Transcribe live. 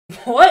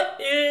What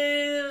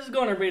is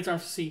going on, everybody? It's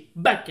RFC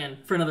back in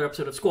for another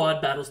episode of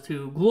Sqaud Battles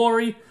to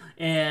Glory.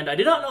 And I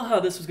did not know how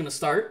this was going to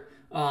start,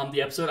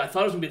 the episode. I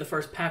thought it was going to be the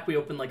first pack we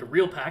opened, like a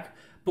real pack.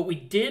 But we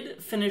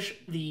did finish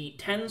the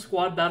 10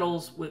 Sqaud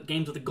Battles with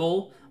games with a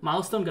goal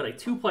milestone. Got a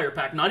 2-player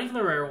pack, not even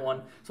the rare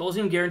one. So it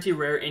wasn't even guaranteed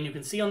rare. And you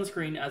can see on the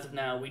screen, as of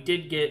now, we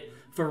did get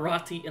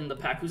Verratti in the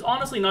pack, who's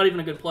honestly not even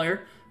a good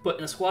player. But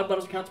in a Sqaud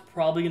Battles account, it's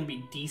probably going to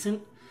be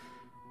decent.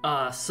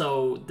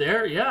 So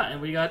there, yeah. And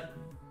we got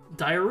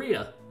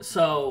diarrhea.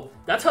 So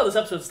that's how this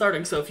episode's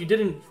starting. So if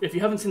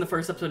you haven't seen the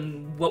first episode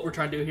and what we're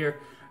trying to do here,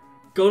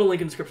 go to the link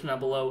in the description down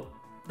below.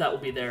 That will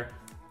be there.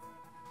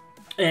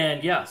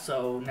 And yeah,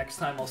 so next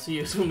time I'll see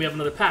you when we have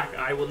another pack.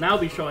 I will now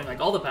be showing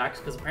like all the packs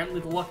because apparently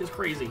the luck is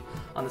crazy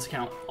on this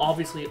account.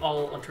 Obviously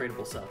all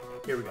untradeable, so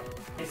here we go.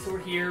 Okay, so we're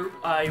here.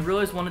 I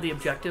realized one of the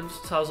objectives,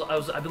 so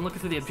I've been looking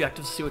through the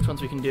objectives to see which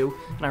ones we can do,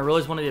 and I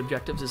realized one of the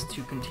objectives is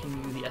to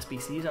continue the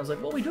SBCs. I was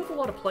like, well, we do have a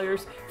lot of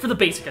players for the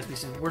basic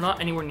SBCs. We're not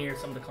anywhere near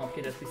some of the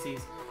complicated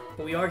SBCs,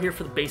 but we are here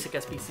for the basic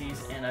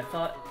SBCs, and I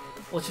thought,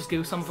 let's just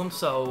do some of them.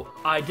 So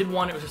I did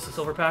one, it was just a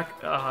silver pack.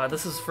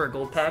 This is for a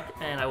gold pack,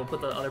 and I will put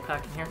the other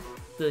pack in here.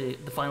 The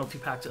final 2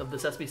 packs of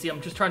this SBC. I'm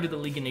just trying to do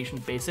the League of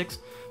Nations basics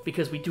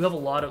because we do have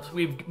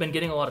we've been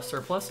getting a lot of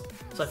surplus,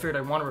 so I figured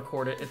I want to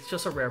record it. It's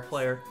just a rare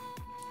player,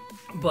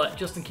 but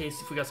just in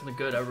case if we got something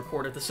good, I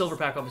record it. The silver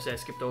pack, obviously, I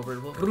skipped over.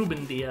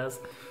 Ruben Diaz,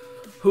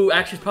 who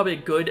actually is probably a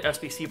good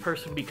SBC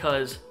person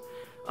because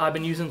I've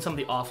been using some of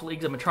the off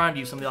leagues. I've been trying to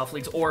use some of the off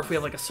leagues, or if we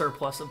have like a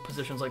surplus of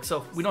positions, like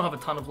so we don't have a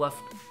ton of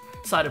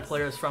left-sided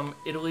players from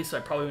Italy, so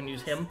I probably wouldn't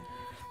use him.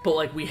 But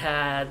like we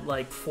had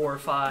like 4 or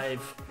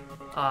 5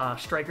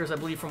 strikers, I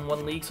believe, from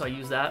one league, so I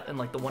use that in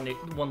like the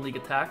one league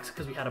attacks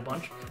because we had a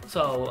bunch.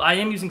 So I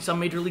am using some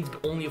major leagues,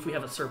 but only if we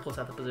have a surplus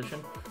at the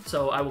position.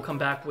 So I will come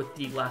back with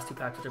the last 2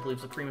 packs, which I believe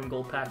is a premium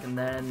gold pack, and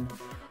then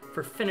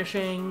for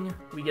finishing,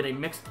 we get a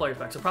mixed players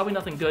pack. So probably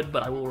nothing good,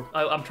 but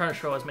I'm trying to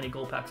show as many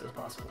gold packs as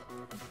possible.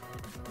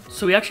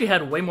 So we actually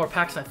had way more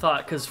packs than I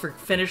thought, because for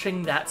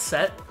finishing that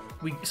set,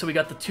 we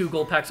got the 2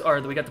 gold packs,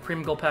 or we got the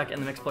premium gold pack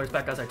and the mixed players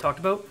pack, as I talked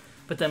about.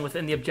 But then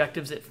within the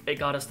objectives, it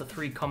got us the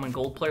 3 common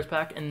gold players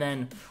pack. And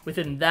then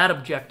within that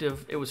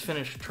objective, it was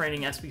finished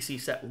training SBC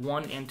set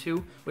 1 and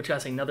 2, which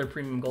has another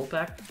premium gold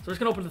pack. So we're just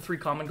going to open the 3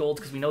 common golds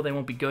because we know they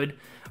won't be good.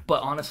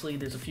 But honestly,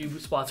 there's a few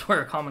spots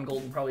where a common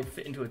gold will probably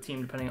fit into a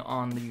team depending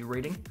on the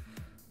rating.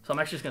 So I'm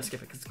actually just going to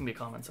skip it because it's going to be a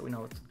common, so we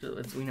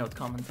know it's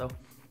common, so.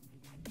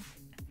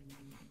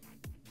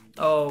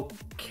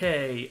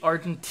 Okay,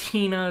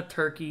 Argentina,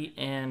 Turkey,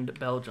 and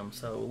Belgium.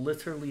 So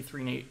literally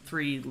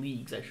 3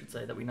 leagues, I should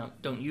say, that we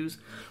don't use.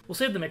 We'll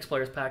save the mixed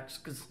players pack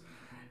just because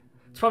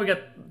it's probably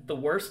got the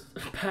worst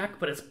pack,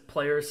 but it's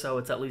players, so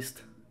it's at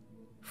least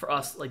for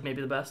us like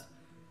maybe the best.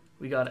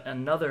 We got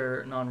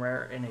another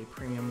non-rare in a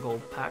premium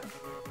gold pack.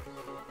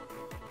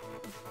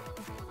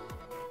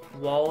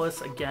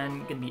 Wallace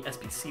again gonna be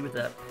SBC with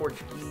that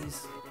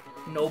Portuguese.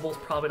 Noble's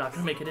probably not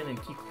gonna make it in, and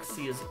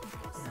Kikuchi is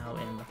now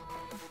in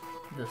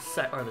the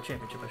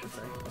championship, I should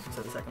say. I was gonna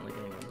say the second league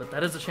anyway, but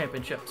that is the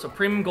championship. So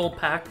premium gold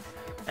pack,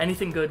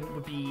 anything good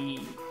would be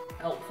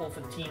helpful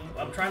for the team.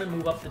 I'm trying to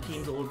move up the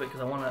teams a little bit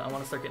because I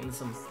wanna start getting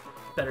some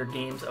better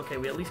games. Okay,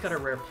 we at least got a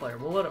rare player.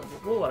 We'll let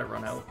it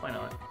run out. Why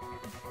not?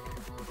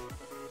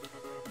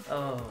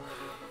 Oh,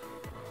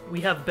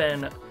 we have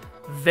been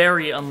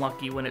very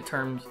unlucky in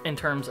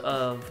terms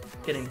of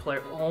getting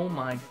player. Oh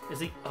my, is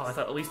he? Oh, I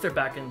thought at least they're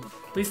back in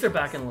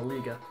La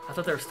Liga. I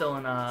thought they were still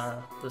in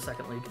the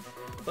second league.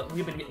 But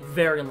we've been getting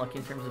very unlucky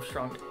in terms of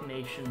strong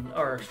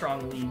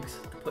leagues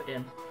to put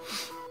in.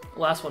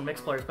 Last one,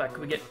 mixed players pack.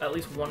 Could we get at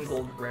least 1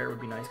 gold rare would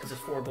be nice, because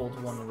it's 4 golds,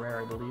 1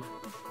 rare, I believe.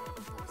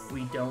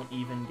 We don't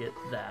even get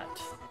that.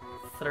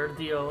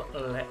 Sergio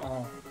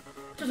León,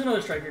 which is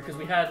another striker, because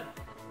we had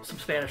some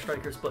Spanish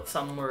strikers, but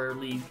some were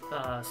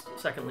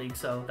second league,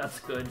 so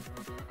that's good.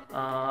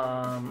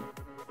 A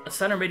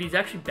center mid, he's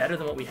actually better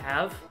than what we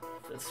have.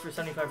 It's for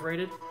 75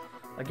 rated.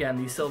 Again,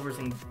 these silvers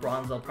and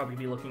bronze I'll probably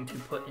be looking to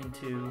put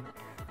into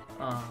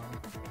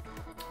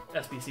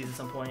SBCs at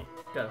some point.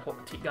 Got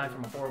a guy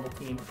from a horrible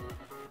team.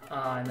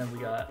 And then we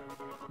got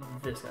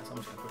this guy, so I'm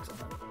just going to click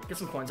something. Get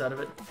some coins out of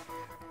it.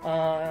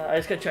 I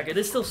just got to check. It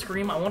is still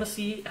Scream. I want to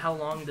see how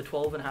long the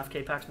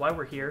 12.5K packs, why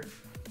we're here.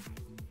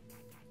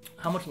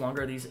 How much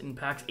longer are these in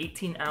packs?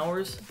 18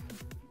 hours.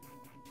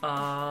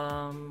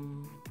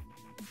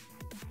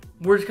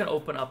 We're just going to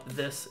open up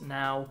this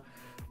now.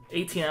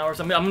 18 hours.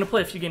 I'm going to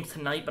play a few games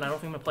tonight, but I don't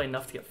think I'm going to play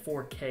enough to get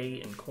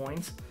 4K in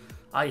coins.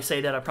 I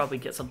say that I probably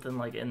get something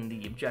like in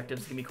the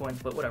objectives to give me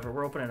coins, but whatever.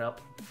 We're opening it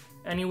up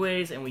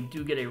anyways, and we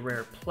do get a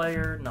rare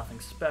player. Nothing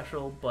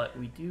special, but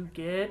we do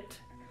get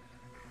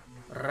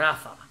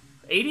Rafa.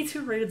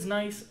 82 rated's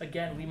nice.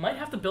 Again, we might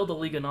have to build a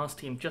Liga NOS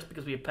team just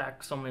because we have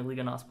packed so many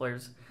Liga NOS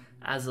players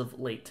as of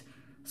late.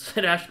 So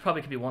it actually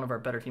probably could be one of our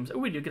better teams. Oh,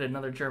 we do get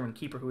another German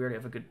keeper who we already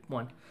have a good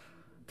one.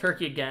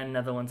 Turkey again,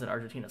 Netherlands, and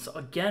Argentina. So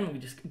again, we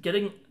just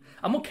getting...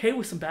 I'm okay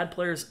with some bad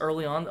players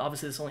early on.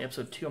 Obviously, this is only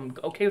episode 2. I'm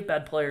okay with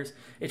bad players.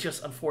 It's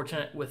just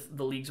unfortunate with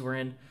the leagues we're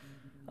in.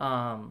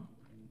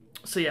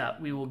 So yeah,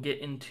 we will get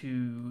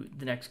into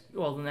the next.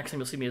 Well, the next thing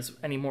you'll see me is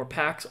any more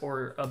packs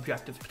or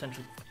objectives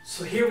potentially.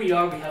 So here we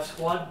are. We have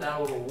Squad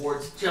Battle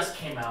Rewards just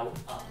came out.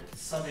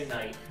 It's Sunday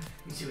night.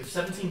 You see we have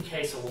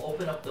 17K, so we'll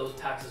open up those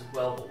packs as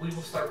well. But we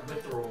will start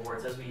with the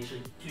rewards as we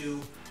usually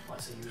do. Well,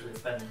 I say usually,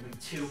 it's been week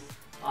 2.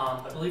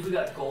 I believe we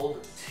got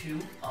gold 2.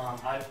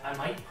 I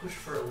might push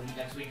for elite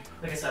next week.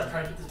 Like I said, I'm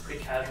trying to keep this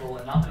pretty casual,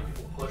 and not many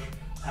people push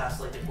past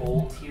like the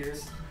gold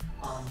tiers.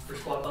 For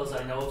squad battles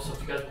that I know of, so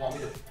if you guys want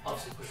me to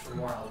obviously push for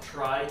more, I'll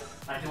try.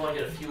 I do want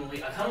to get a few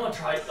elite. I kind of want to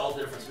try all the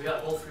different. So we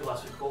got gold 3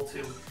 last week, gold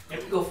 2.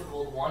 Maybe we go for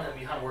gold 1 and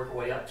we kind of work our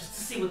way up just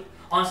to see what.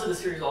 Honestly, the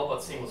series is all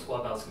about seeing what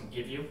squad battles can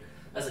give you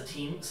as a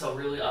team. So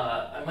really,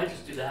 I might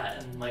just do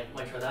that and might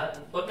try that.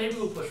 But maybe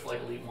we'll push for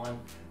like elite 1.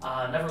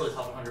 Never really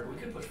top 100, but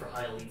we could push for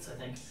high elites, I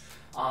think.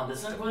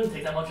 This wouldn't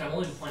take that much. I'm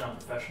only playing on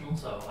professional,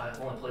 so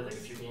I've only played like a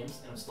few games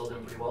and I'm still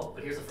doing pretty well.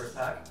 But here's the first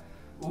pack.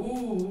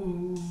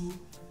 Ooh.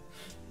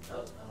 Oh,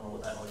 I don't know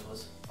what that noise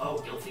was. Oh,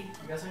 Guilty,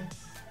 I'm guessing?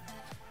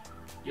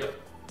 Yep.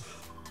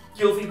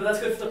 Guilty, but that's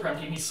good for the Prem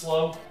team. He's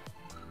slow.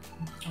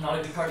 Not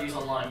a good card to use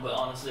online, but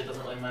honestly, it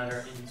doesn't really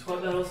matter in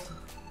squad battles.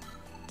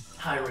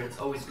 High rate's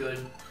always good.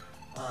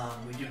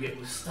 We do get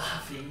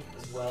Mustafi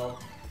as well.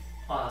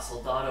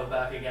 Soldado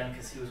back again,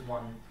 because he was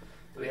one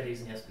that we had to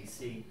use in the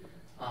SPC.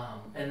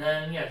 And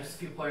then, yeah, just a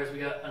few players. We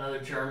got another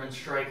German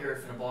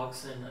striker,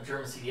 Finnebogson, a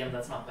German CDM,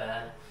 that's not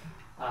bad.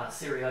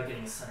 Syria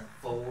getting a center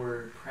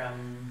forward,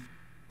 Prem.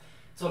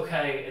 It's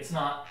okay, it's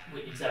not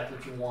exactly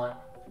what you want.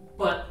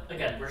 But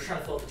again, we're just trying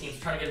to fill up the teams,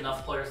 trying to get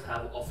enough players to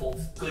have a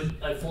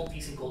full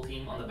decent gold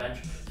team on the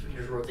bench, so we can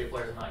just rotate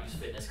players and not use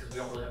fitness, because we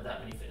don't really have that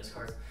many fitness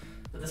cards.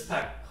 But this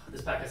pack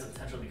has the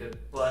potential to be good,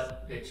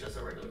 but it's just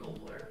a regular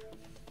gold player.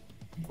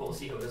 But we'll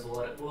see how it is, we'll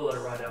let it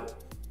ride out.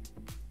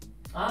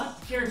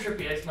 Kieran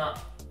Trippier is not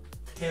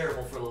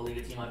terrible for the La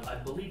Liga team, I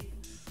believe.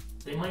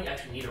 They might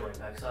actually need a right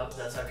back, so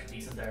that's actually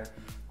decent there.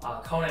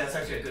 Kone, that's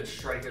actually a good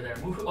striker there.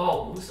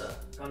 Musa,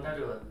 going down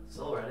to a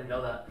silver, I didn't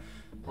know that.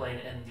 Playing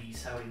in the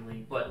Saudi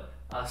league, but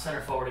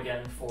center forward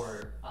again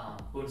for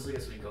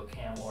Bundesliga, so we go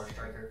cam or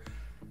striker.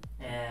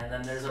 And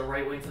then there's a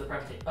right wing for the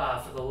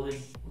for the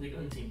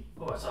league team.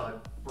 Oh, I saw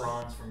a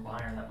bronze from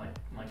Bayern that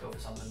might go for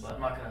something, but I'm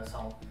not gonna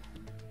sell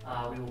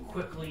him. We will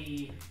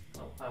quickly.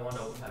 Oh, I want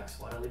to open packs.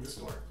 Why did I leave the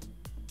store?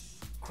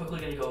 Quickly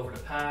gonna go over to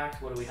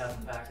packs. What do we have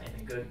in packs?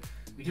 Anything good?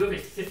 We do have a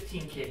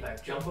 15K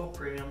pack, Jumbo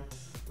Premium.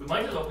 We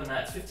might just open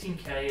that. It's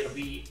 15K. It'll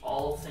be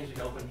all the things we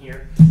can open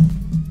here.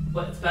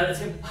 But it's better.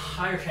 It's a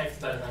higher chance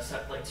it's better than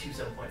like 2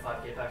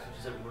 7.5K packs, which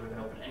is that we would have been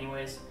open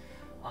anyways.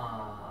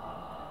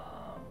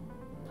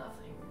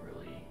 Nothing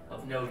really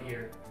of note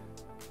here.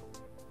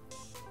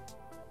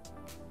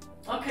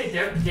 Okay,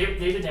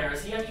 David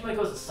Neres. He actually might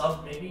go as a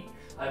sub, maybe.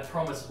 I have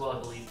Promise as well, I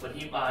believe. But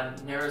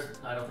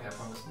Neres, I don't think I have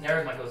Promise.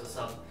 Neres might go as a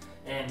sub,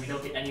 and we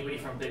don't get anybody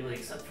from big league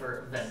except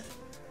for Vent.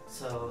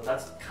 So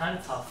that's kind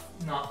of tough,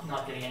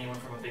 not getting anyone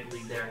from a big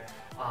league there.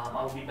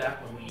 I'll be back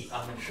when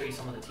I'm going to show you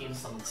some of the teams,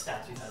 some of the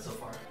stats we've had so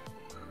far.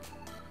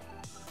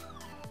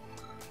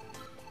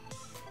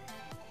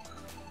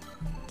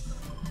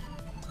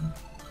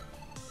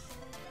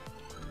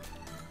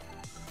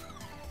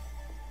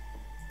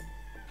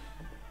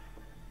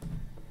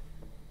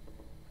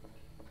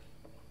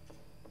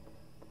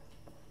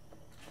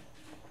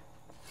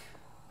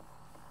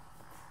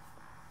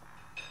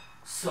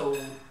 So,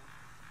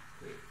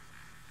 wait.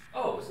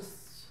 Oh, is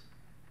this?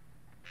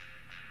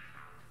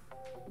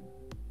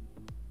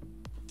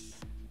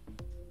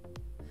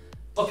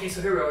 Okay,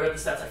 so here we are. We have the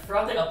stats. I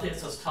forgot they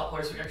updated those top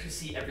players so we can actually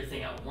see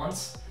everything at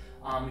once.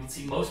 You can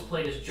see most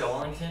played is Joe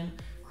Ellington,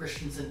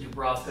 Christensen,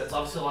 Dubravka. It's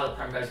obviously a lot of the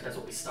Prem guys. That's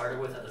what we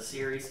started with at the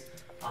series.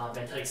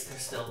 Van Dijk's there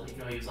still, even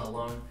though he was on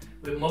loan.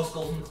 We have most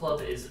goals in the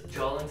club is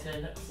Joe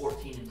Ellington,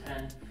 14 and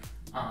 10.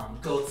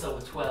 Goetze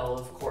with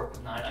 12, Cork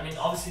with 9. I mean,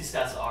 obviously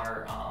stats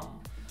are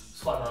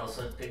squad battles,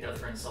 so take that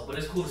for himself. But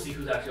it's cool to see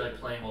who's actually like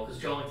playing well, because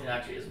Joe Ellington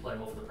actually is playing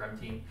well for the Prem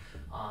team.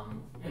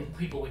 And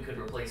people we could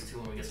replace too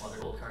when we get some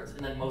other gold cards. And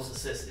then most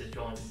assists is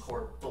Joe Ellington,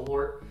 Cork,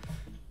 Delort.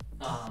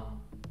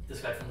 This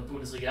guy from the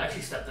Bundesliga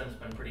actually stepped in, has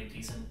been pretty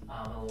decent.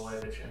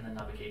 Milojevic, and then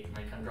Navigate, and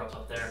then kind of drops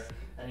up there.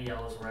 And the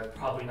yellows where I'm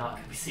probably not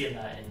going to be seeing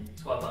that in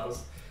squad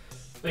battles.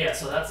 But yeah,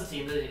 so that's the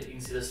team. You can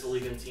see this is the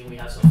Liga team we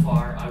have so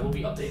far. I will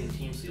be updating the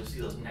team, so you'll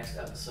see those next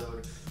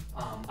episode.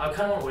 I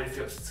kind of want to wait a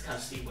few episodes to kind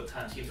of see what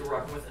kind of teams we're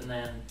rocking with, and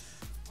then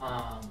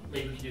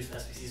maybe we can do some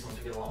SPCs once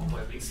we get along with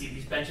it. But you can see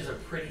these benches are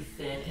pretty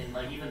thin, and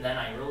like even then,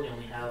 I really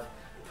only have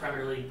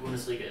Premier League,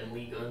 Bundesliga, and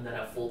Liga that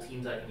have full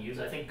teams I can use.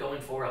 I think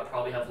going forward, I'll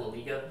probably have La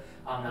Liga.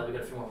 Now that we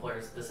got a few more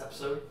players this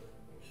episode.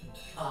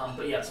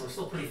 But yeah, so we're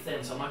still pretty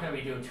thin, so I'm not going to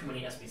be doing too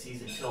many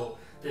SPCs until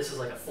this is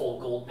like a full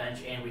gold bench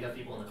and we have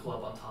people in the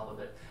club on top of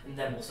it. And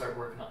then we'll start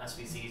working on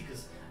SPCs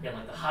because, again,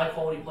 like the high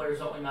quality players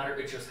don't really matter.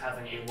 It's just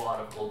having a lot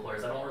of gold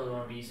players. I don't really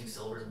want to be using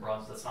silvers and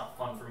bronzes. That's not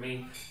fun for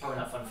me. Probably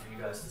not fun for you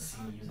guys to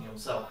see me using them.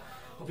 So,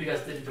 hope you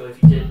guys did enjoy.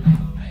 If you did,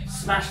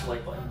 smash the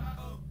like button.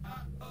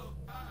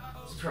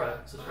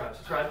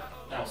 Subscribe,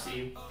 and I'll see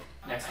you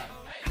next time.